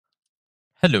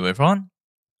Hello everyone,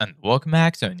 and welcome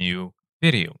back to a new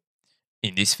video.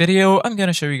 In this video, I'm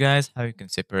gonna show you guys how you can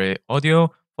separate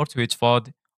audio for Twitch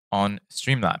VOD on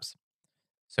Streamlabs.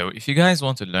 So if you guys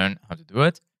want to learn how to do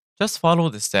it, just follow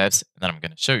the steps that I'm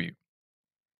gonna show you.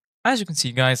 As you can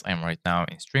see guys, I'm right now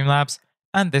in Streamlabs,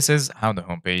 and this is how the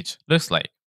homepage looks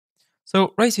like.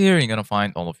 So right here, you're gonna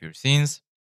find all of your scenes.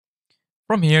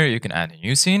 From here, you can add a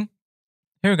new scene.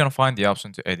 Here, you're gonna find the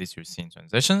option to edit your scene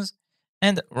transitions.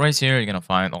 And right here, you're gonna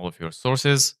find all of your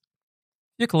sources.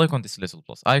 You click on this little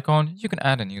plus icon, you can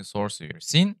add a new source to your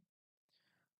scene.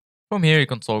 From here, you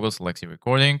can toggle select your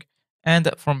recording, and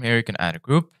from here, you can add a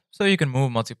group, so you can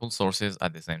move multiple sources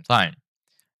at the same time.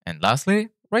 And lastly,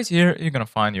 right here, you're gonna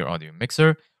find your audio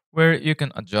mixer, where you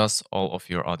can adjust all of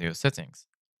your audio settings.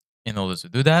 In order to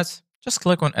do that, just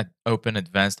click on Open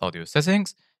Advanced Audio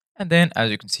Settings, and then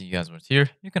as you can see guys right here,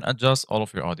 you can adjust all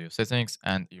of your audio settings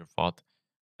and your VOD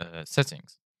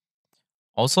settings.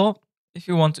 Also, if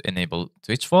you want to enable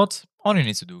Twitch VODs, all you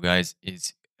need to do, guys,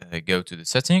 is go to the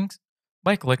settings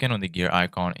by clicking on the gear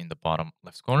icon in the bottom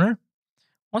left corner.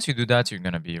 Once you do that, you're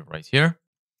going to be right here.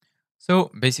 So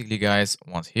basically, guys,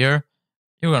 once here,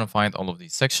 you're going to find all of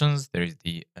these sections. There is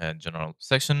the general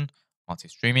section,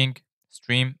 multi-streaming,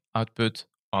 stream, output,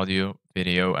 audio,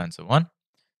 video, and so on.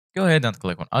 Go ahead and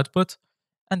click on output,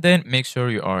 and then make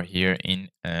sure you are here in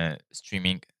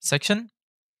streaming section.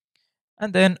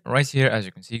 And then right here, as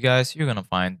you can see, guys, you're gonna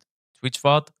find Twitch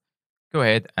VOD. Go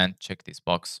ahead and check this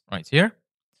box right here.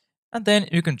 And then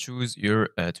you can choose your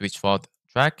Twitch VOD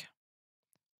track.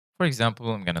 For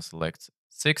example, I'm gonna select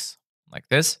 6 like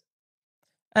this.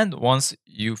 And once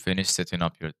you finish setting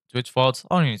up your Twitch VODs,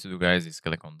 all you need to do, guys, is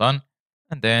click on done.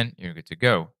 And then you're good to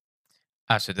go.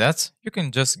 After that, you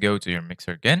can just go to your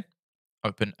mixer again,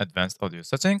 open advanced audio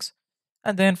settings.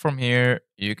 And then from here,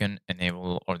 you can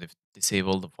enable or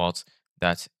disable the VODs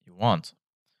that you want.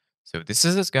 So this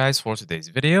is it guys for today's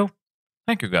video.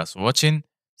 Thank you guys for watching.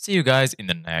 See you guys in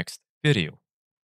the next video.